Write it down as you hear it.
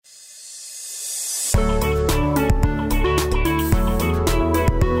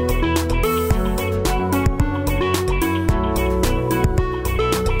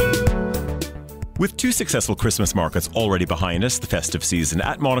With 2 successful Christmas markets already behind us, the festive season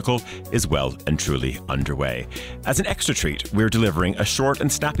at Monocle is well and truly underway. As an extra treat, we're delivering a short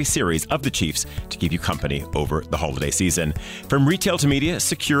and snappy series of the Chiefs to keep you company over the holiday season. From retail to media,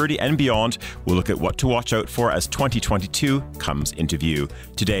 security and beyond, we'll look at what to watch out for as 2022 comes into view.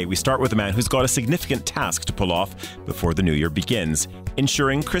 Today, we start with a man who's got a significant task to pull off before the new year begins,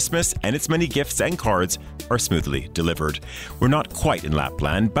 ensuring Christmas and its many gifts and cards are smoothly delivered. We're not quite in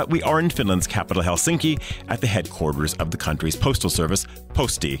Lapland, but we are in Finland's capital, Helsinki, at the headquarters of the country's postal service,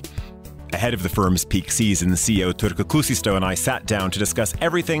 Posti. Ahead of the firm's peak season, CEO Turkka Kuusisto and I sat down to discuss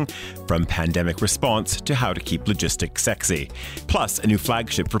everything from pandemic response to how to keep logistics sexy. Plus, a new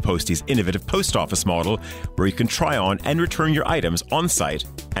flagship for Posti's innovative post office model where you can try on and return your items on site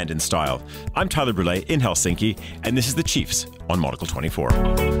and in style. I'm Tyler Brûlé in Helsinki, and this is The Chiefs on Monocle 24.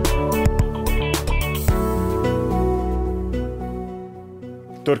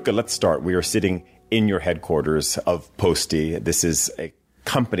 Turkka, let's start. We are sitting in your headquarters of Posti. This is a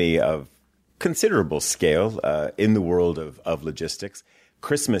company of considerable scale in the world of logistics.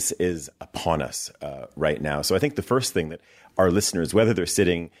 Christmas is upon us right now. So I think the first thing that our listeners, whether they're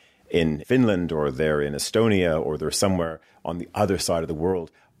sitting in Finland or they're in Estonia or they're somewhere on the other side of the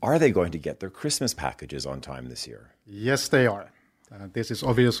world, are they going to get their Christmas packages on time this year? Yes, they are. This is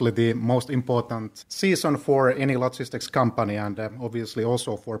obviously the most important season for any logistics company and obviously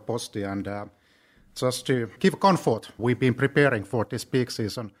also for Posti. And just to give comfort, we've been preparing for this peak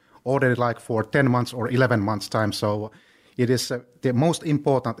season already like for 10 months or 11 months time. So it is the most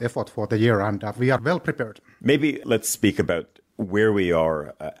important effort for the year and we are well prepared. Maybe let's speak about where we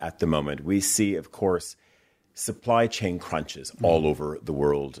are at the moment. We see, of course, supply chain crunches all over the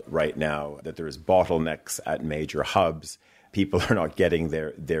world right now, that there is bottlenecks at major hubs. People are not getting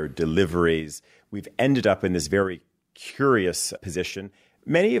their deliveries. We've ended up in this very curious position.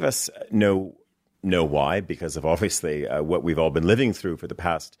 Many of us know why, because of obviously what we've all been living through for the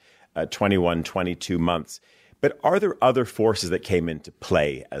past 21, 22 months. But are there other forces that came into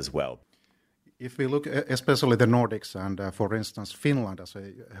play as well? If we look especially the Nordics and, for instance, Finland as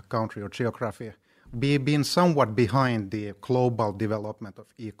a country or geography, we've been somewhat behind the global development of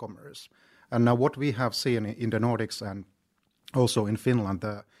e-commerce. And now what we have seen in the Nordics and also in Finland,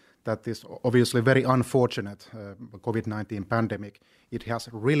 that is obviously very unfortunate COVID-19 pandemic. It has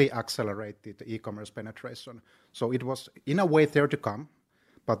really accelerated the e-commerce penetration. So it was in a way there to come,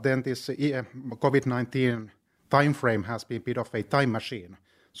 but then this COVID-19 time frame has been a bit of a time machine.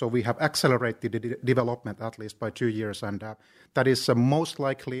 So we have accelerated the development at least by 2 years, and that is most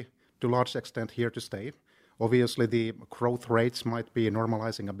likely to a large extent here to stay. Obviously, the growth rates might be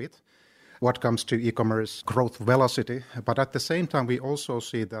normalizing a bit what comes to e-commerce growth velocity. But at the same time, we also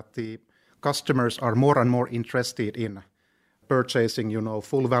see that the customers are more and more interested in purchasing,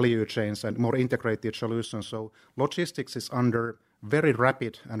 full value chains and more integrated solutions. So logistics is under very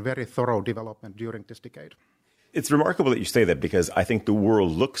rapid and very thorough development during this decade. It's remarkable that you say that, because I think the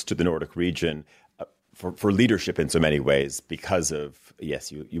world looks to the Nordic region for leadership in so many ways because of,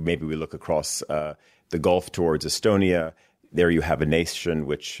 yes, maybe we look across the Gulf towards Estonia. There you have a nation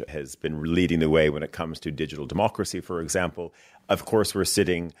which has been leading the way when it comes to digital democracy, for example. Of course, we're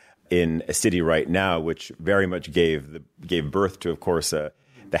sitting in a city right now which very much gave birth to, of course, the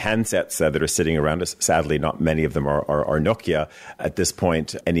handsets that are sitting around us. Sadly, not many of them are Nokia at this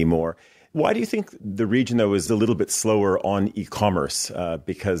point anymore. Why do you think the region, though, is a little bit slower on e-commerce?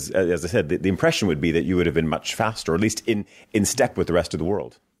 Because, as I said, the impression would be that you would have been much faster, or at least in step with the rest of the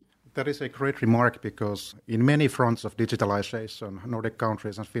world. That is a great remark, because in many fronts of digitalization, Nordic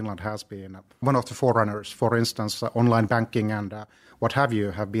countries and Finland has been one of the forerunners. For instance, online banking and what have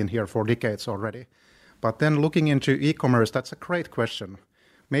you have been here for decades already. But then looking into e-commerce, that's a great question.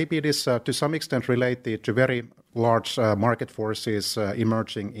 Maybe it is to some extent related to very large market forces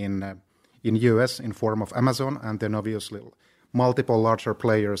emerging in US in form of Amazon, and then obviously multiple larger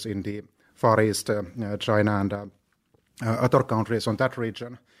players in the Far East, China and other countries on that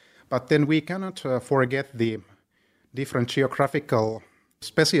region. But then we cannot forget the different geographical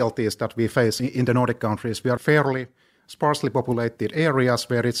specialties that we face in the Nordic countries. We are fairly sparsely populated areas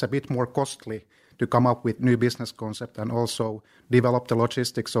where it's a bit more costly to come up with new business concept and also develop the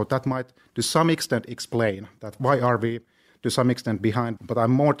logistics. So that might to some extent explain that why are we to some extent behind. But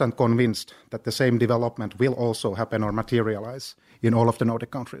I'm more than convinced that the same development will also happen or materialize in all of the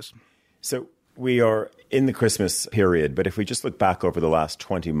Nordic countries. So we are in the Christmas period, but if we just look back over the last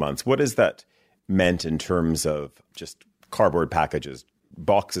 20 months, what has that meant in terms of just cardboard packages,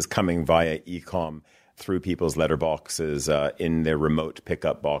 boxes coming via e-com through people's letterboxes, in their remote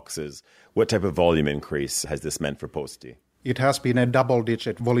pickup boxes? What type of volume increase has this meant for Posti? It has been a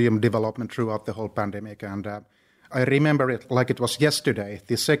double-digit volume development throughout the whole pandemic. And I remember it like it was yesterday,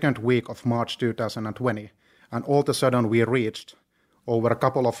 the second week of March 2020. And all of a sudden we reached, over a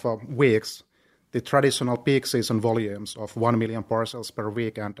couple of weeks, the traditional peak season volumes of 1 million parcels per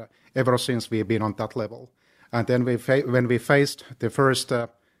week. And ever since we've been on that level. And then when we faced the first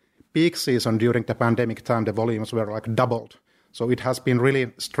peak season during the pandemic time, the volumes were like doubled. So it has been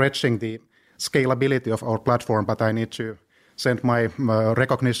really stretching the scalability of our platform, but I need to send my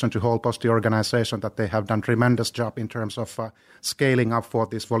recognition to whole Posti organization that they have done tremendous job in terms of scaling up for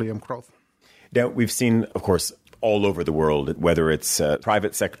this volume growth. Now, we've seen, of course, all over the world, whether it's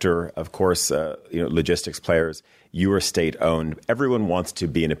private sector, of course, logistics players, you are state-owned. Everyone wants to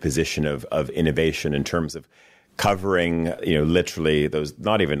be in a position of innovation in terms of covering, literally those,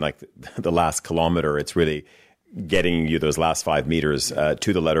 not even like the last kilometer, it's really getting you those last 5 meters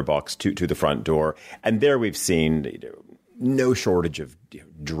to the letterbox, to the front door. And there we've seen no shortage of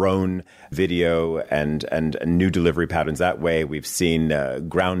drone video and new delivery patterns that way. We've seen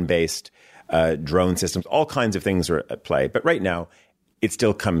ground-based drone systems, all kinds of things are at play. But right now, it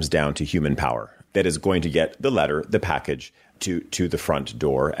still comes down to human power that is going to get the letter, the package, to the front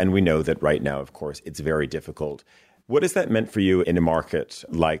door. And we know that right now, of course, it's very difficult. What has that meant for you in a market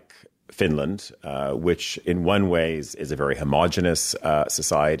like Finland, which in one way is a very homogenous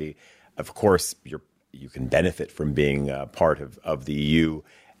society? Of course, you can benefit from being part of the EU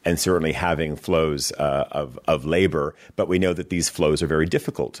and certainly having flows of labor. But we know that these flows are very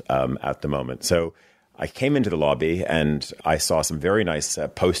difficult at the moment. So I came into the lobby and I saw some very nice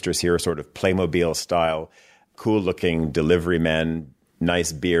posters here, sort of Playmobil style, cool looking delivery men,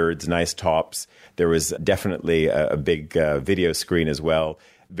 nice beards, nice tops. There was definitely a big video screen as well.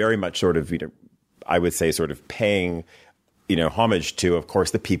 Very much sort of, I would say sort of paying, homage to, of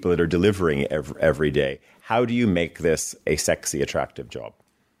course, the people that are delivering every day. How do you make this a sexy, attractive job?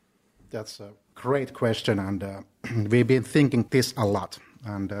 That's a great question, and we've been thinking this a lot.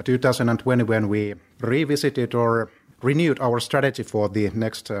 And 2020, when we revisited or renewed our strategy for the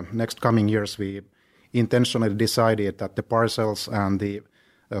next coming years, we intentionally decided that the parcels and the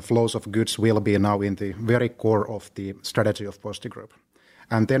flows of goods will be now in the very core of the strategy of Posti Group.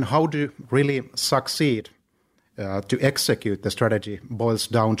 And then how to really succeed to execute the strategy boils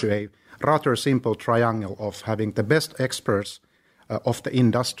down to a rather simple triangle of having the best experts of the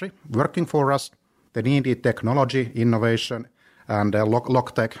industry working for us, the needed technology, innovation, and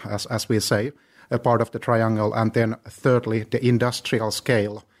log-tech, as we say, a part of the triangle, and then thirdly, the industrial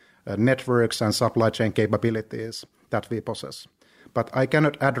scale, networks and supply chain capabilities that we possess. But I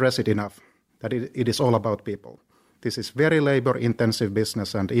cannot address it enough, that it is all about people. This is very labor-intensive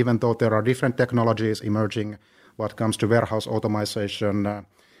business, and even though there are different technologies emerging what comes to warehouse automation,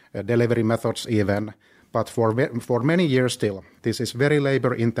 delivery methods even, but for many years still, this is very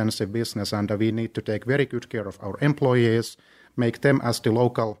labor-intensive business, and we need to take very good care of our employees, make them as the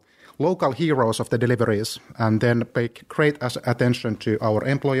local heroes of the deliveries, and then pay great attention to our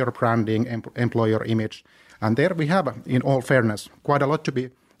employer branding, employer image. And there we have, in all fairness, quite a lot to be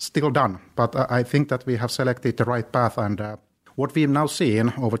still done. But I think that we have selected the right path. And what we've now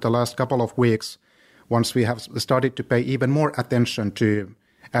seen over the last couple of weeks, once we have started to pay even more attention to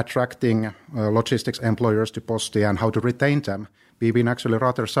attracting logistics employers to Posti and how to retain them, we've been actually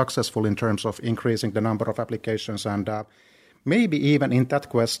rather successful in terms of increasing the number of applications. And maybe even in that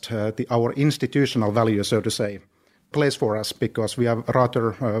quest, our institutional value, so to say, plays for us because we are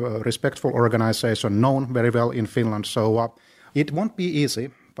rather respectful organization, known very well in Finland. So it won't be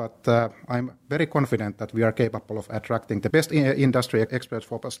easy, but I'm very confident that we are capable of attracting the best industry experts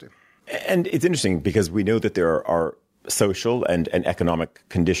for Posti. And it's interesting because we know that there are social and economic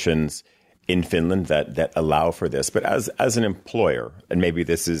conditions in Finland that allow for this. But as an employer, and maybe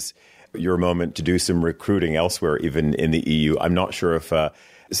this is your moment to do some recruiting elsewhere, even in the EU, I'm not sure if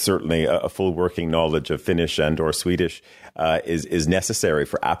certainly a full working knowledge of Finnish and or Swedish is necessary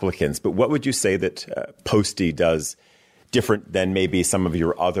for applicants. But what would you say that Posti does different than maybe some of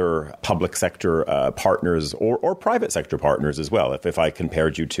your other public sector partners or private sector partners as well? If I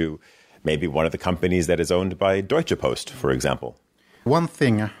compared you to maybe one of the companies that is owned by Deutsche Post, for example. One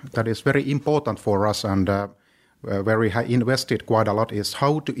thing that is very important for us and where we have invested quite a lot is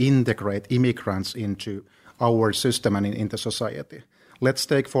how to integrate immigrants into our system and in the society. Let's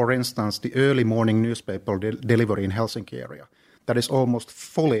take, for instance, the early morning newspaper delivery in Helsinki area. That is almost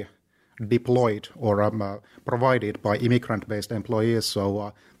fully deployed or provided by immigrant-based employees.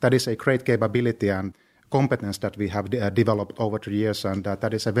 So that is a great capability and competence that we have developed over the years, and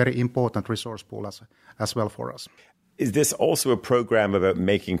that is a very important resource pool as well for us. Is this also a program about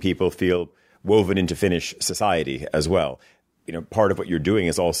making people feel woven into Finnish society as well. Part of what you're doing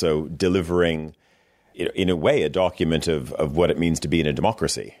is also delivering, in a way, a document of what it means to be in a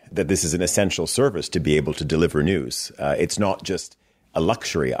democracy, that this is an essential service to be able to deliver news. It's not just a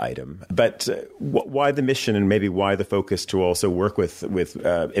luxury item. But why the mission, and maybe why the focus to also work with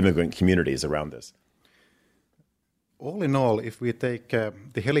immigrant communities around this? All in all, if we take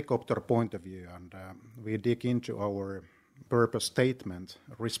the helicopter point of view and we dig into our purpose statement,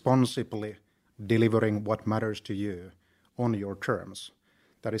 responsibly delivering what matters to you on your terms,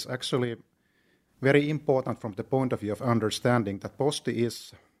 that is actually very important from the point of view of understanding that Posti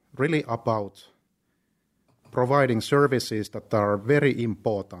is really about providing services that are very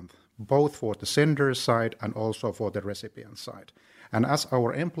important, both for the sender side and also for the recipient side. And as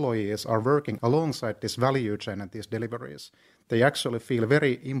our employees are working alongside this value chain and these deliveries, they actually feel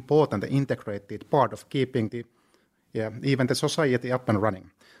very important and integrated part of keeping even the society up and running.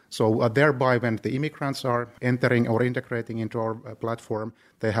 So thereby, when the immigrants are entering or integrating into our platform,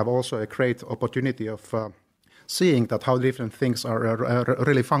 they have also a great opportunity of seeing that how different things are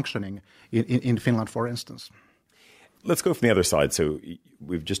really functioning in Finland, for instance. Let's go from the other side. So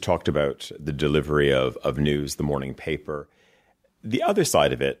we've just talked about the delivery of news, the morning paper. The other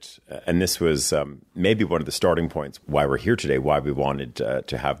side of it, and this was maybe one of the starting points why we're here today, why we wanted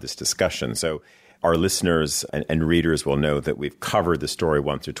to have this discussion. So our listeners and readers will know that we've covered the story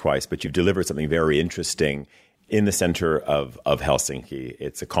once or twice, but you've delivered something very interesting in the center of Helsinki.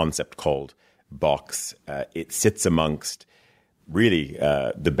 It's a concept called Box. It sits amongst really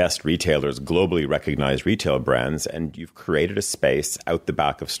the best retailers, globally recognized retail brands, and you've created a space out the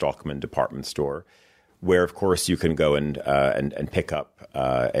back of Stockmann department store where, of course, you can go and pick up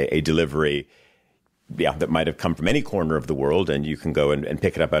a delivery that might have come from any corner of the world, and you can go and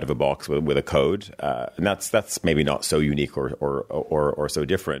pick it up out of a box with a code. And that's maybe not so unique or so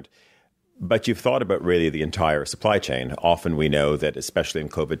different. But you've thought about really the entire supply chain. Often we know that, especially in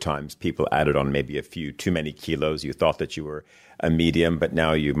COVID times, people added on maybe a few too many kilos. You thought that you were a medium, but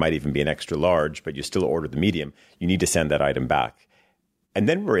now you might even be an extra large, but you still ordered the medium. You need to send that item back. And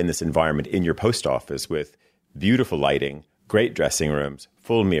then we're in this environment in your post office with beautiful lighting, great dressing rooms,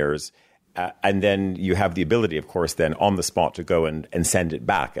 full mirrors, and then you have the ability, of course, then on the spot to go and send it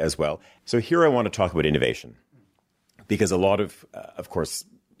back as well. So here I want to talk about innovation, because a lot of course,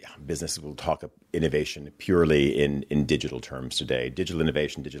 businesses will talk of innovation purely in digital terms today. Digital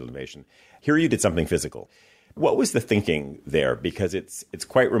innovation. Here you did something physical. What was the thinking there? Because it's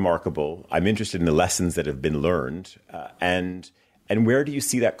quite remarkable. I'm interested in the lessons that have been learned, and where do you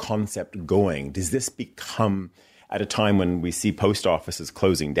see that concept going? Does this become, at a time when we see post offices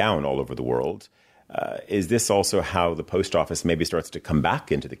closing down all over the world, is this also how the post office maybe starts to come back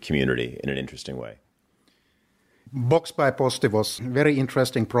into the community in an interesting way? Box by Posti was a very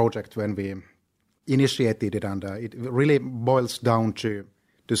interesting project when we initiated it, and it really boils down to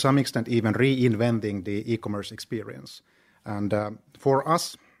some extent even reinventing the e-commerce experience. And for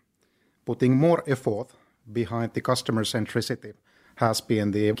us, putting more effort behind the customer centricity has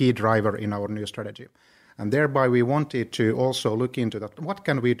been the key driver in our new strategy. And thereby we wanted to also look into that, what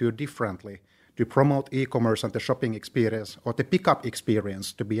can we do differently to promote e-commerce and the shopping experience, or the pickup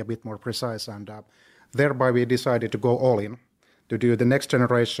experience, to be a bit more precise. And thereby we decided to go all in, to do the next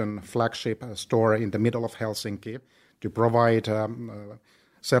generation flagship store in the middle of Helsinki, to provide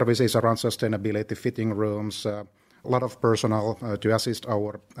services around sustainability, fitting rooms, a lot of personnel to assist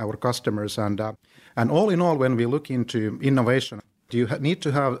our customers. And all in all, when we look into innovation, you need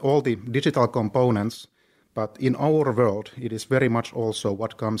to have all the digital components, but in our world, it is very much also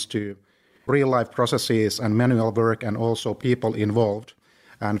what comes to real-life processes and manual work and also people involved.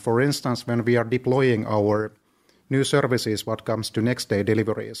 And for instance, when we are deploying our new services, what comes to next-day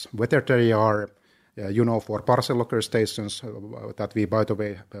deliveries, whether they are, for parcel locker stations that we, by the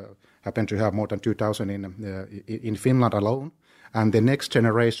way, happen to have more than 2,000 in Finland alone, and the next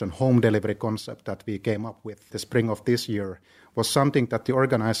generation home delivery concept that we came up with the spring of this year was something that the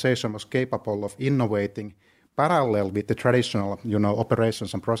organization was capable of innovating parallel with the traditional,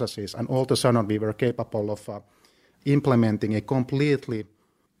 operations and processes. And all of a sudden we were capable of implementing a completely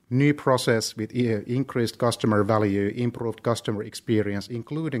new process with increased customer value, improved customer experience,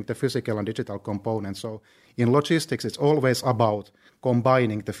 including the physical and digital components. So in logistics, it's always about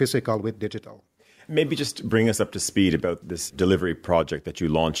combining the physical with digital. Maybe just bring us up to speed about this delivery project that you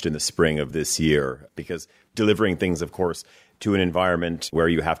launched in the spring of this year, because delivering things, of course, to an environment where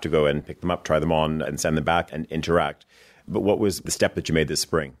you have to go and pick them up, try them on, and send them back and interact. But what was the step that you made this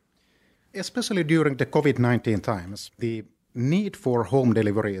spring? Especially during the COVID-19 times, the need for home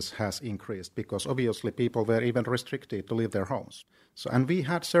deliveries has increased because obviously people were even restricted to leave their homes. So, and we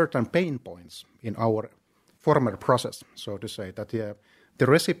had certain pain points in our former process, so to say, that the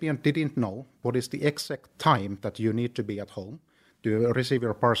recipient didn't know what is the exact time that you need to be at home to receive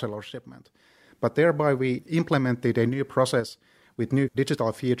your parcel or shipment. But thereby we implemented a new process with new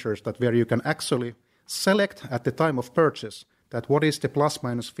digital features that where you can actually select at the time of purchase that what is the plus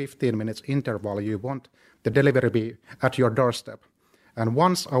minus 15 minutes interval you want the delivery be at your doorstep. And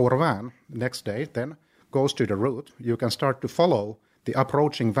once our van next day then goes to the route, you can start to follow the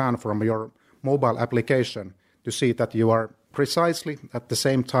approaching van from your mobile application to see that you are precisely at the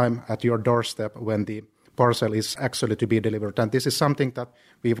same time at your doorstep when the parcel is actually to be delivered. And this is something that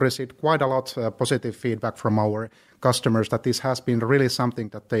we've received quite a lot of positive feedback from our customers, that this has been really something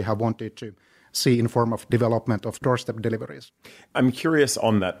that they have wanted to see in form of development of doorstep deliveries. I'm curious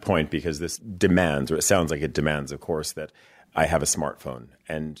on that point because this demands, or it sounds like it demands, of course, that I have a smartphone.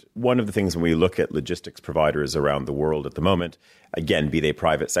 And one of the things when we look at logistics providers around the world at the moment, again, be they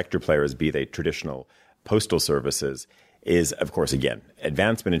private sector players, be they traditional postal services, is, of course, again,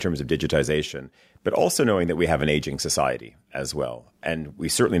 advancement in terms of digitization, but also knowing that we have an aging society as well. And we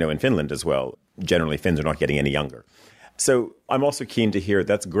certainly know in Finland as well, generally Finns are not getting any younger. So I'm also keen to hear,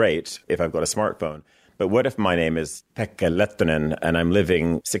 that's great if I've got a smartphone, but what if my name is Pekka Lettonen and I'm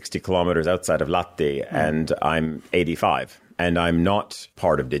living 60 kilometers outside of Lahti and I'm 85 and I'm not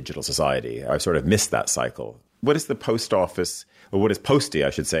part of digital society? I've sort of missed that cycle. What is the post office, or what is Posti, I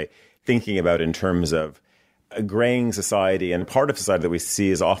should say, thinking about in terms of a graying society and part of society that we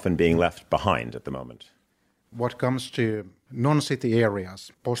see is often being left behind at the moment? What comes to non-city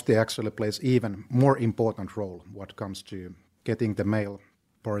areas, Posti actually plays even more important role what comes to getting the mail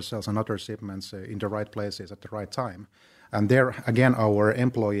parcels and other shipments in the right places at the right time. And there, again, our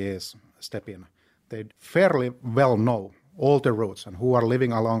employees step in. They fairly well know all the routes and who are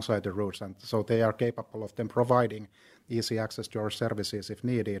living alongside the routes, and so they are capable of them providing easy access to our services if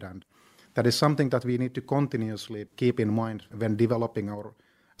needed. And that is something that we need to continuously keep in mind when developing our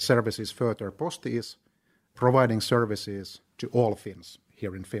services further. Posti is providing services to all Finns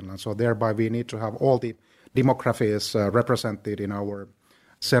here in Finland. So thereby we need to have all the demographies represented in our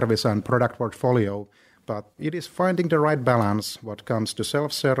service and product portfolio. But it is finding the right balance what comes to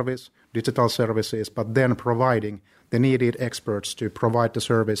self-service, digital services, but then providing the needed experts to provide the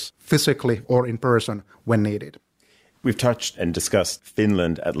service physically or in person when needed. We've touched and discussed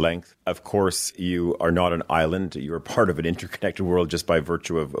Finland at length. Of course, you are not an island. You're part of an interconnected world just by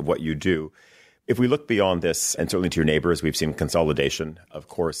virtue of what you do. If we look beyond this, and certainly to your neighbors, we've seen consolidation, of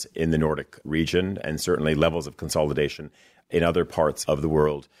course, in the Nordic region, and certainly levels of consolidation in other parts of the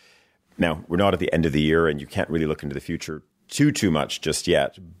world. Now, we're not at the end of the year, and you can't really look into the future too much just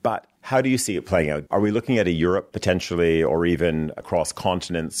yet. But how do you see it playing out? Are we looking at a Europe potentially, or even across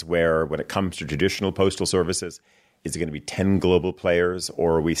continents, where when it comes to traditional postal services, is it going to be 10 global players,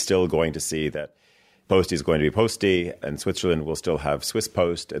 or are we still going to see that Posti is going to be Posti and Switzerland will still have Swiss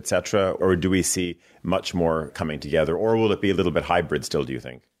Post, etc.? Or do we see much more coming together? Or will it be a little bit hybrid still, do you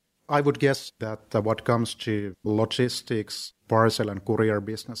think? I would guess that what comes to logistics, parcel and courier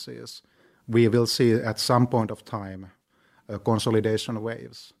businesses, we will see at some point of time consolidation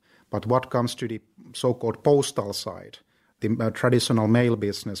waves. But what comes to the so-called postal side, the traditional mail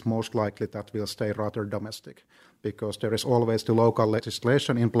business, most likely that will stay rather domestic, because there is always the local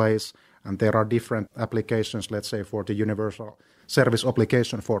legislation in place, and there are different applications, let's say, for the universal service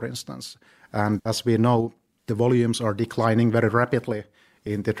obligation, for instance. And as we know, the volumes are declining very rapidly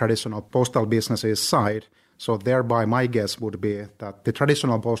in the traditional postal businesses side. So thereby my guess would be that the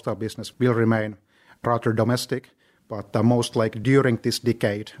traditional postal business will remain rather domestic, but most like during this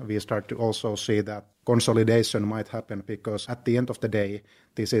decade, we start to also see that consolidation might happen, because at the end of the day,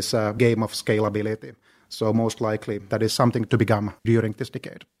 this is a game of scalability. So most likely that is something to become during this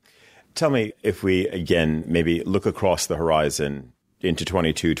decade. Tell me, if we, again, maybe look across the horizon into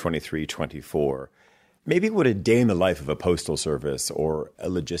 22, 23, 24, maybe what a day in the life of a postal service or a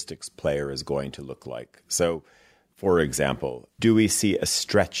logistics player is going to look like. So, for example, do we see a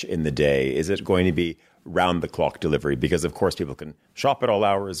stretch in the day? Is it going to be round-the-clock delivery? Because, of course, people can shop at all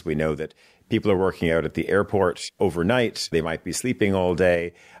hours. We know that people are working out at the airport overnight. They might be sleeping all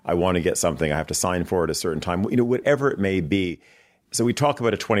day. I want to get something. I have to sign for it at a certain time. Whatever it may be. So we talk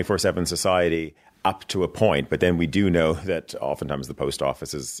about a 24/7 society up to a point, but then we do know that oftentimes the post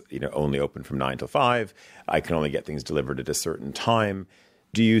office is only open from 9 till 5. I can only get things delivered at a certain time.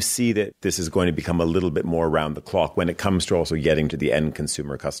 Do you see that this is going to become a little bit more around the clock when it comes to also getting to the end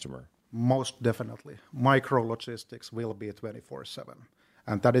consumer customer? Most definitely. Micro logistics will be 24/7.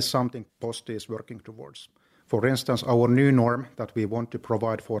 And that is something Posti is working towards. For instance, our new norm that we want to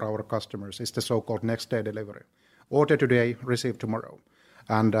provide for our customers is the so-called next-day delivery. Order today, receive tomorrow.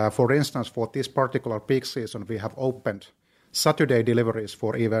 And for instance, for this particular peak season, we have opened Saturday deliveries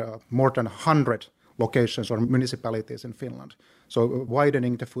for even more than 100 locations or municipalities in Finland. So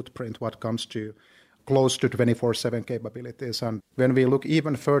widening the footprint what comes to close to 24/7 capabilities. And when we look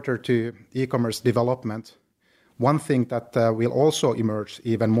even further to e-commerce development, one thing that will also emerge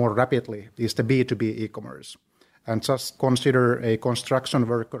even more rapidly is the B2B e-commerce. And just consider a construction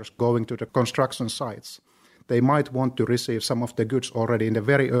workers going to the construction sites. They might want to receive some of the goods already in the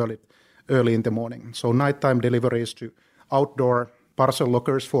very early in the morning. So nighttime deliveries to outdoor parcel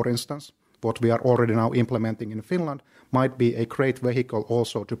lockers, for instance, what we are already now implementing in Finland, might be a great vehicle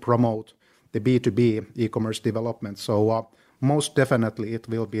also to promote the B2B e-commerce development. So most definitely it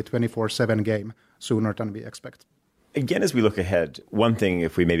will be a 24/7 game sooner than we expect. Again, as we look ahead, one thing,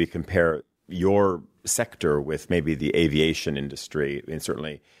 if we maybe compare your sector with maybe the aviation industry and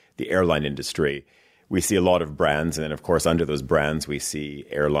certainly the airline industry, we see a lot of brands. And then, of course, under those brands, we see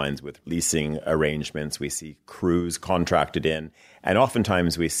airlines with leasing arrangements. We see crews contracted in. And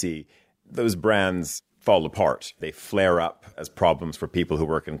oftentimes we see those brands fall apart. They flare up as problems for people who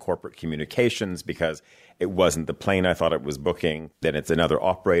work in corporate communications because it wasn't the plane I thought it was booking. Then it's another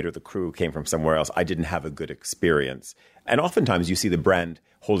operator. The crew came from somewhere else. I didn't have a good experience. And oftentimes you see the brand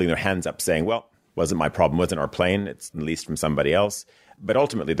holding their hands up saying, well, wasn't my problem, wasn't our plane. It's leased from somebody else. But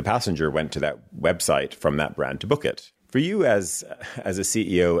ultimately the passenger went to that website from that brand to book it. For you as a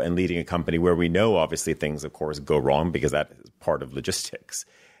CEO and leading a company where we know obviously things, of course, go wrong because that is part of logistics,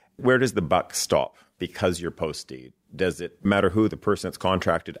 where does the buck stop? Because you're postie, does it matter who the person that's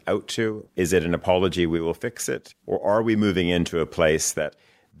contracted out to? Is it an apology, we will fix it? Or are we moving into a place that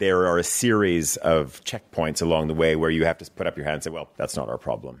there are a series of checkpoints along the way where you have to put up your hand and say, well, that's not our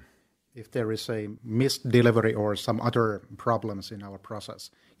problem? If there is a missed delivery or some other problems in our process,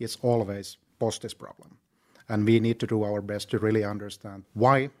 it's always postie's problem. And we need to do our best to really understand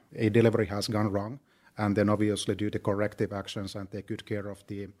why a delivery has gone wrong, and then obviously do the corrective actions and take good care of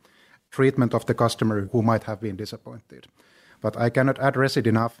the treatment of the customer who might have been disappointed. But I cannot address it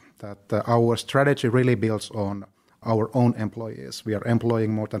enough that our strategy really builds on our own employees. We are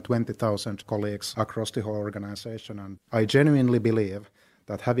employing more than 20,000 colleagues across the whole organization. And I genuinely believe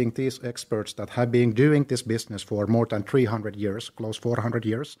that having these experts that have been doing this business for more than 300 years, close 400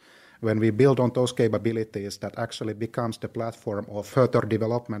 years, when we build on those capabilities, that actually becomes the platform of further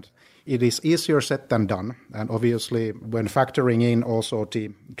development. It is easier said than done. And obviously, when factoring in also the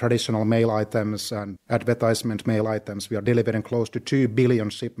traditional mail items and advertisement mail items, we are delivering close to 2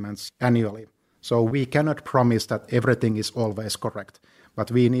 billion shipments annually. So we cannot promise that everything is always correct. But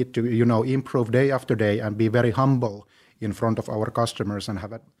we need to, improve day after day and be very humble in front of our customers and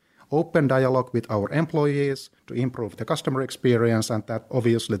have an open dialogue with our employees to improve the customer experience, and that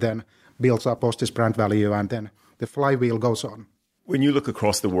obviously then builds up postie's brand value, and then the flywheel goes on. When you look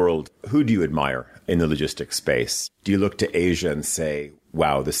across the world, who do you admire in the logistics space? Do you look to Asia and say,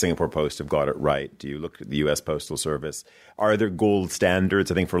 wow, the Singapore Post have got it right? Do you look at the US Postal Service? Are there gold standards?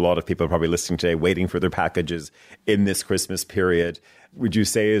 I think for a lot of people probably listening today, waiting for their packages in this Christmas period. Would you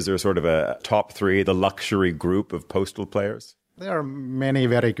say, is there sort of a top three, the luxury group of postal players? There are many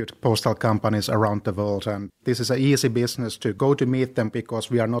very good postal companies around the world, and this is an easy business to go to meet them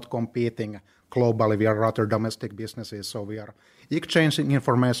because we are not competing globally. We are rather domestic businesses, so we are exchanging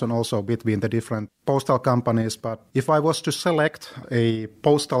information also between the different postal companies. But if I was to select a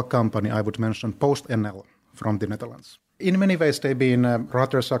postal company, I would mention PostNL from the Netherlands. In many ways, they've been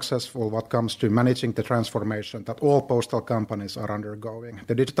rather successful what comes to managing the transformation that all postal companies are undergoing.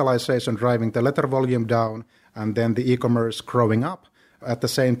 The digitalization driving the letter volume down, and then the e-commerce growing up, at the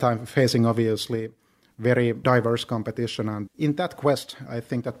same time facing obviously very diverse competition. And in that quest, I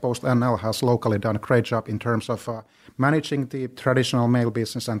think that PostNL has locally done a great job in terms of managing the traditional mail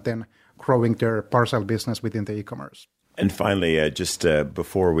business and then growing their parcel business within the e-commerce. And finally, just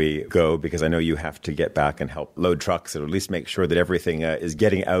before we go, because I know you have to get back and help load trucks or at least make sure that everything is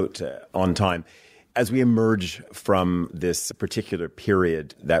getting out on time. As we emerge from this particular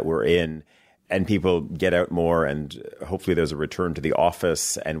period that we're in and people get out more and hopefully there's a return to the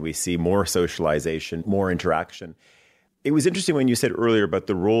office and we see more socialization, more interaction. It was interesting when you said earlier about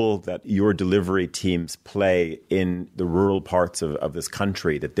the role that your delivery teams play in the rural parts of this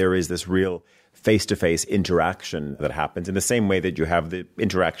country, that there is this real face-to-face interaction that happens in the same way that you have the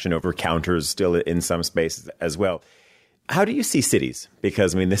interaction over counters still in some spaces as well. How do you see cities?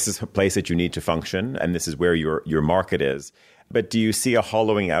 Because, this is a place that you need to function and this is where your market is. But do you see a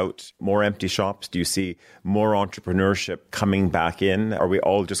hollowing out, more empty shops? Do you see more entrepreneurship coming back in? Are we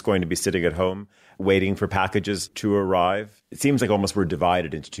all just going to be sitting at home? waiting for packages to arrive? It seems like almost we're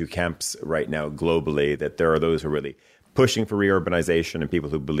divided into two camps right now globally, that there are those who are really pushing for reurbanization and people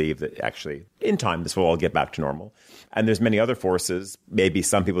who believe that actually in time this will all get back to normal. And there's many other forces, maybe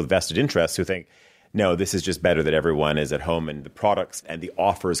some people with vested interests who think, no, this is just better that everyone is at home and the products and the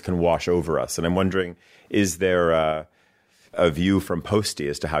offers can wash over us. And I'm wondering, is there a view from Posti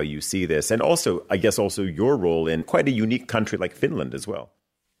as to how you see this? And also, I guess also your role in quite a unique country like Finland as well.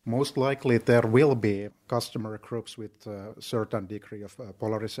 Most likely there will be customer groups with a certain degree of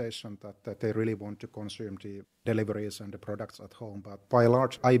polarization that they really want to consume the deliveries and the products at home. But by and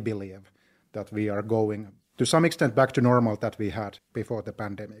large, I believe that we are going to some extent back to normal that we had before the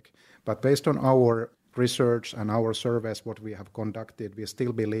pandemic. But based on our research and our surveys, what we have conducted, we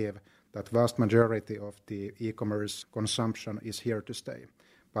still believe that vast majority of the e-commerce consumption is here to stay.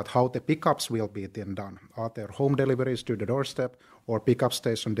 But how the pickups will be then done? Are there home deliveries to the doorstep or pickup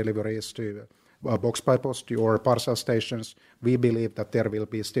station deliveries to box by post or parcel stations? We believe that there will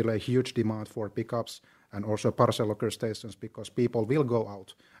be still a huge demand for pickups and also parcel locker stations because people will go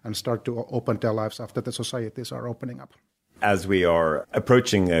out and start to open their lives after the societies are opening up. As we are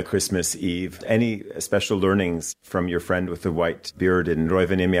approaching Christmas Eve, any special learnings from your friend with the white beard in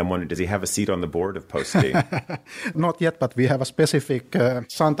Rovaniemi? I'm wondering, does he have a seat on the board of Posti? Not yet, but we have a specific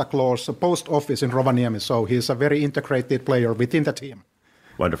Santa Claus post office in Rovaniemi, so he's a very integrated player within the team.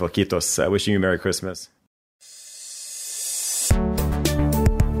 Wonderful. Kiitos. Wishing you Merry Christmas.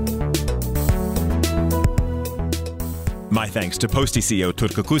 My thanks to Posti CEO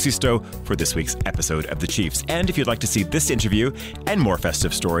Turkka Kuusisto for this week's episode of The Chiefs. And if you'd like to see this interview and more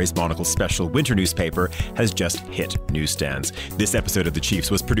festive stories, Monocle's special winter newspaper has just hit newsstands. This episode of The Chiefs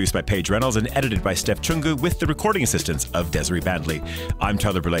was produced by Paige Reynolds and edited by Steph Chungu with the recording assistance of Desiree Bandley. I'm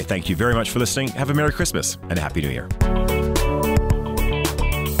Tyler Burley. Thank you very much for listening. Have a Merry Christmas and a Happy New Year.